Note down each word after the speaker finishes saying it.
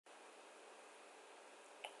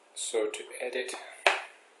So to edit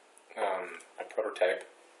a prototype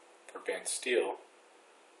for Advanced Steel,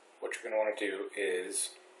 what you're going to want to do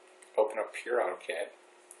is open up Pure AutoCAD.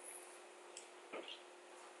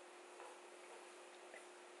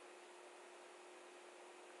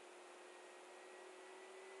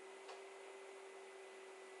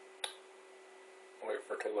 Wait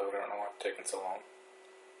for it to load. I don't know why it's taking so long.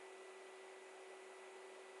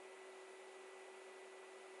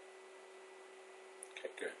 Okay,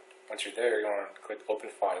 good. Once you're there, you want to click Open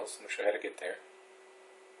Files. I'm going to show you how to get there.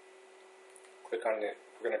 Click on the.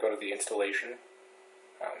 We're going to go to the installation.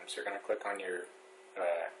 So you're going to click on your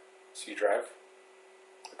C drive.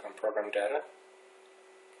 Click on Program Data.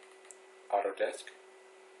 Autodesk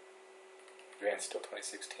Advance Steel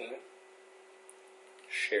 2016.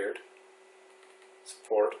 Shared.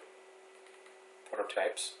 Support.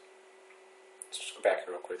 Prototypes. Let's just go back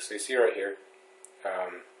here real quick. So you see right here,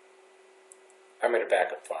 I made a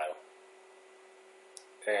backup file.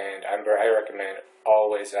 And I recommend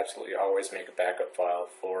always, absolutely always make a backup file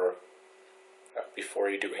for before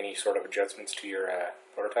you do any sort of adjustments to your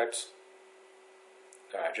prototypes.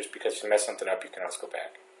 Just because if you mess something up, you can always go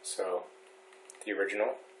back. So, the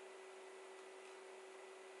original.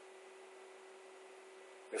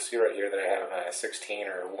 You'll see right here that I have 16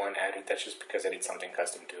 or 1 added. That's just because I did something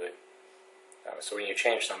custom to it. So when you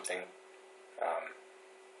change something,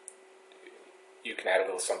 you can add a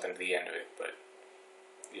little something to the end of it. But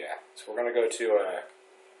yeah, so we're going to go to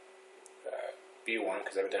B1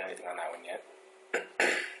 because I haven't done anything on that one yet.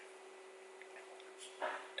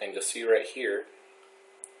 And you'll see right here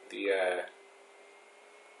the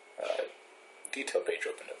detail page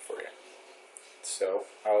opened up for you. So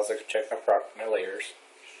I always like to check my layers.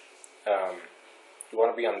 You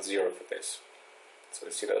want to be on 0 for this. So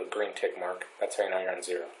you see that little green tick mark. That's how you know you're on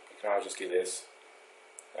 0. You can always just do this.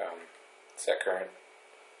 Set current.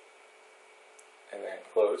 And then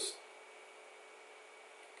close.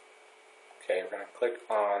 Okay, we're going to click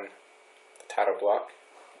on the title block.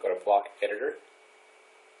 Go to Block Editor.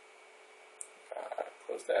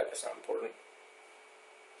 Close that, that's not important.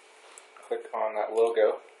 Click on that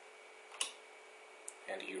logo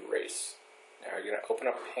and erase. Now you're going to open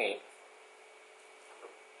up Paint.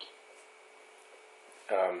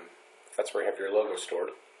 That's where you have your logo stored.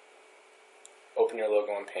 Open your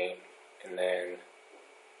logo in Paint and then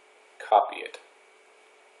copy it.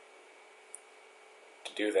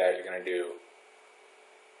 To do that, you're going to do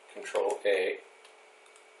Control A,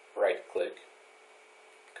 right click,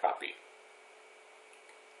 copy.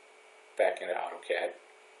 Back into AutoCAD,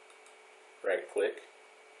 right click,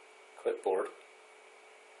 clipboard,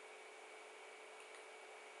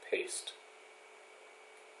 paste.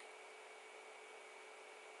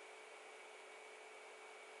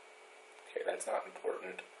 Okay, that's not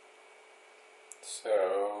important.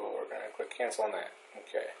 So we're going to click cancel on that.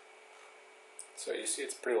 Okay. So you see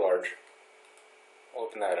it's pretty large.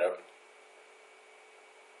 Open that up.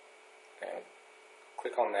 And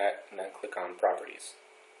click on that and then click on properties.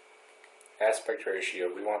 Aspect ratio,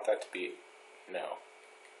 we want that to be no.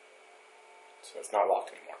 So it's not locked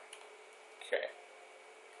anymore. Okay.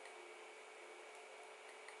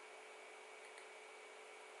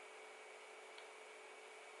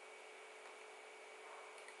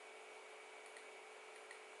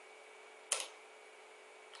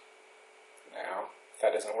 Now, if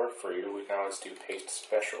that doesn't work for you, we can always do paste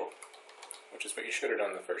special, which is what you should have done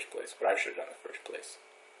in the first place, what I should have done in the first place.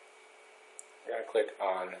 We're going to click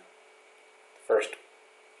on first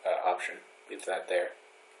option, leave that there.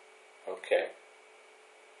 Okay.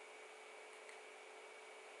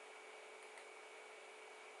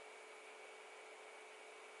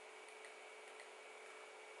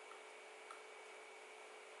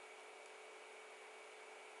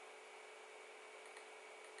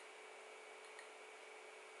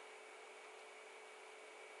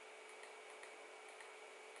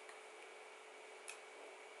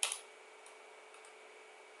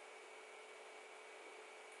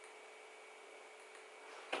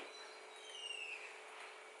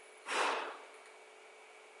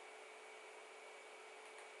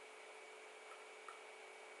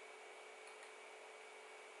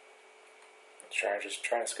 Just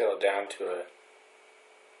trying to scale it down to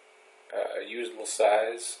a usable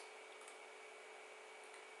size.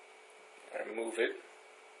 And move it.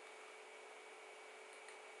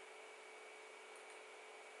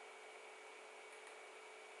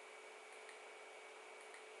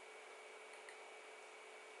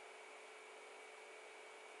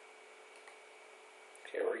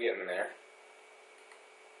 Okay, we're getting there.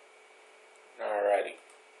 Alrighty.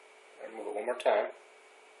 I'll move it one more time.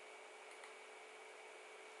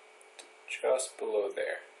 Just below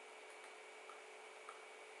there.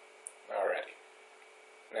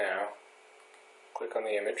 click on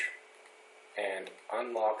the image and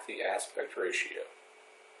unlock the aspect ratio.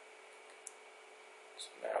 So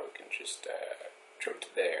now we can just trim to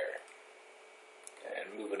there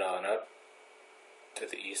and move it on up to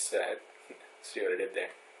the east side. See what I did there?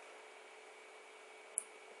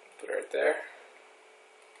 Put it right there.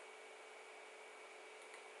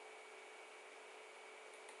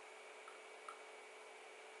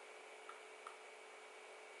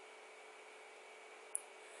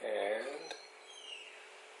 And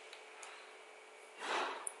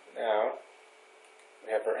now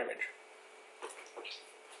we have our image.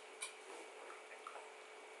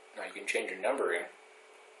 Now you can change your numbering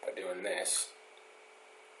by doing this.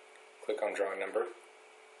 Click on drawing number.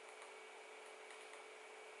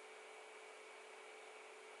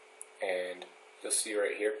 And you'll see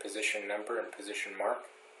right here position number and position mark.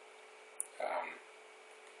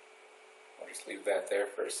 I'll just leave that there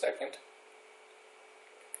for a second.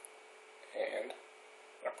 And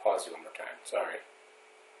I'm going to pause you one more time, sorry.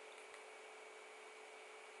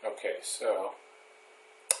 Okay, so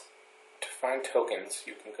to find tokens,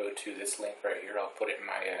 you can go to this link right here. I'll put it in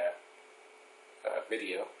my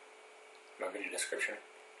video description.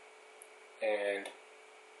 And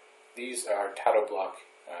these are title block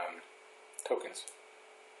tokens.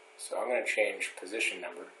 So I'm going to change position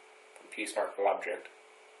number from piece markable object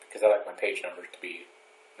because I like my page numbers to be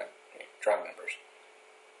drawing numbers.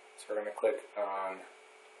 So we're going to click on,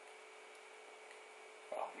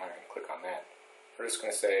 well, I'm not going to click on that. We're just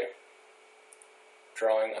going to say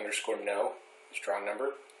drawing underscore no is drawing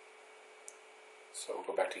number. So we'll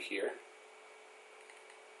go back to here.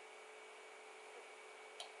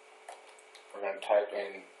 We're going to type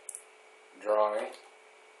in drawing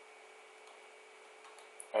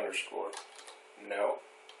underscore no.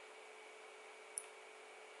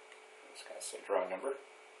 I'm just going to say drawing number.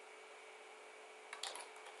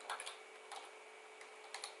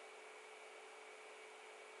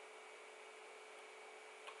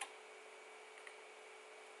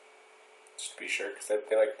 Just to be sure, because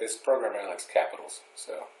they like this program only likes capitals.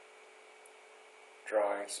 So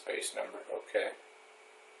drawing space number, okay.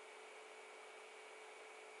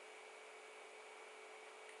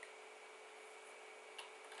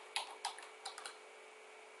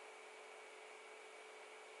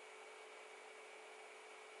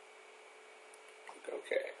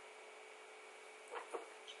 Okay.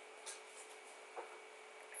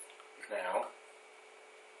 Now,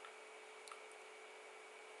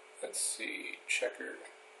 let's see, checker.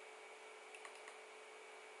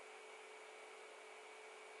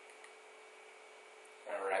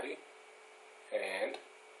 Alrighty. And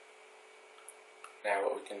now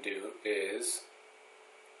what we can do is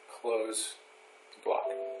close the block.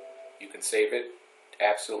 You can save it,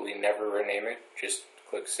 absolutely never rename it, just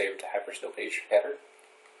click Save to Hypersteel Page Header.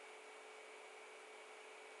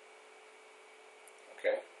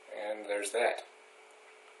 Okay, and there's that.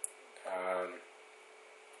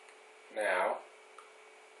 Now,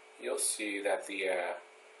 you'll see that the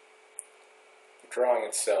drawing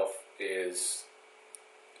itself is,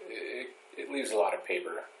 it leaves a lot of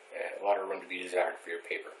paper, a lot of room to be desired for your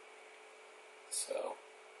paper. So,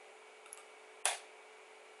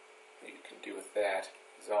 what you can do with that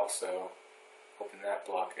is also open that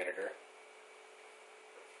block editor.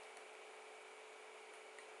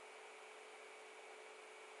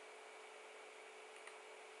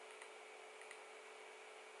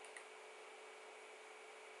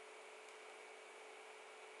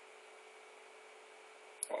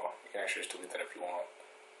 Well, you can actually just delete that if you want.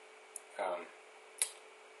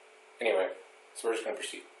 Anyway, so we're just going to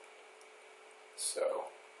proceed. So,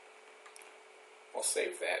 we'll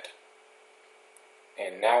save that.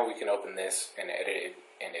 And now we can open this and edit it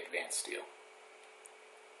in Advance Steel.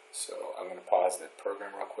 So I'm going to pause the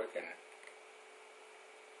program real quick and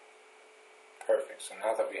perfect. So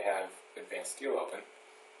now that we have Advance Steel open,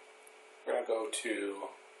 we're going to go to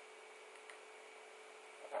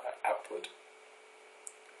Output,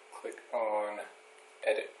 click on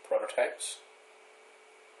Edit Prototypes,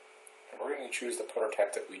 and we're going to choose the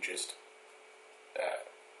prototype that we just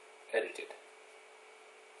edited.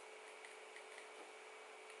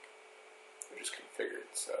 Just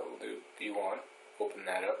configured. So we'll do B1, open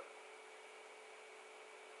that up.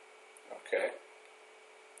 Okay.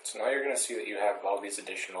 So now you're going to see that you have all these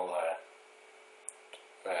additional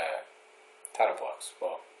title blocks.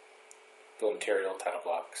 Well, bill of material, title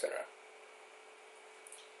block, etc.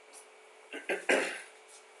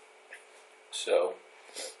 So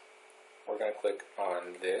we're going to click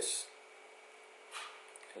on this,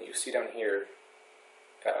 and you see down here,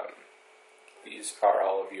 these are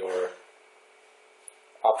all of your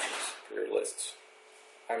options for your lists.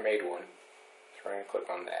 I made one So we're going to click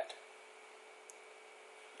on that.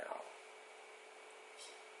 Now,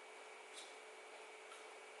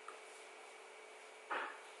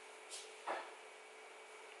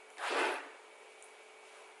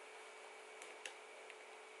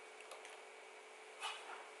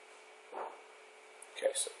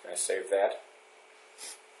 okay, so I'm going to save that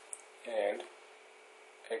and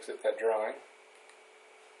exit that drawing.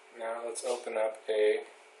 Now let's open up a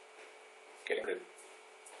getting rid.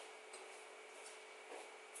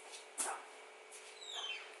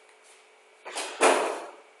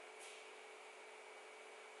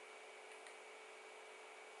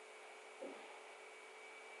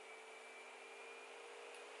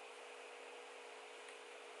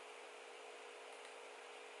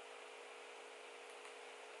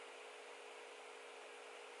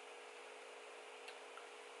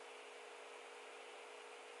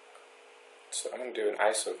 So I'm going to do an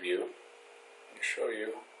ISO view and show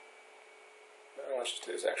you. Let's just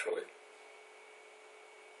do this actually.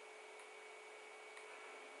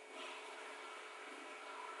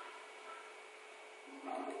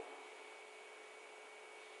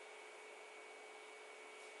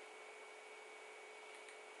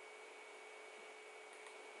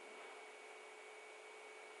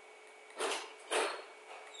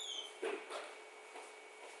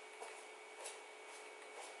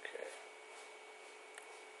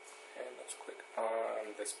 Let's click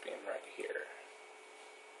on this beam right here.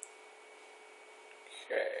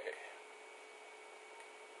 Okay.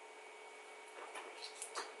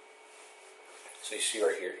 So you see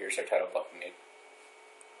right here, here's our title block we made.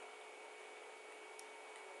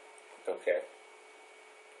 Okay.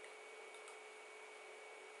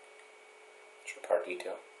 Show part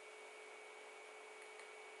detail.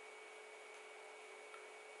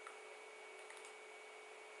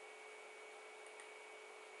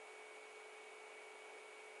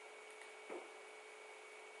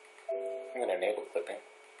 I'm going to enable clipping,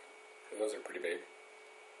 because those are pretty big.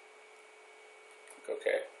 Click OK.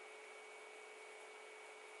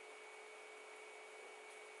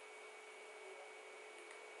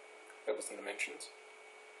 Levels and dimensions.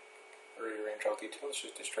 Rearrange all details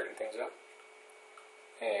just to straighten things up.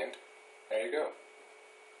 And there you go.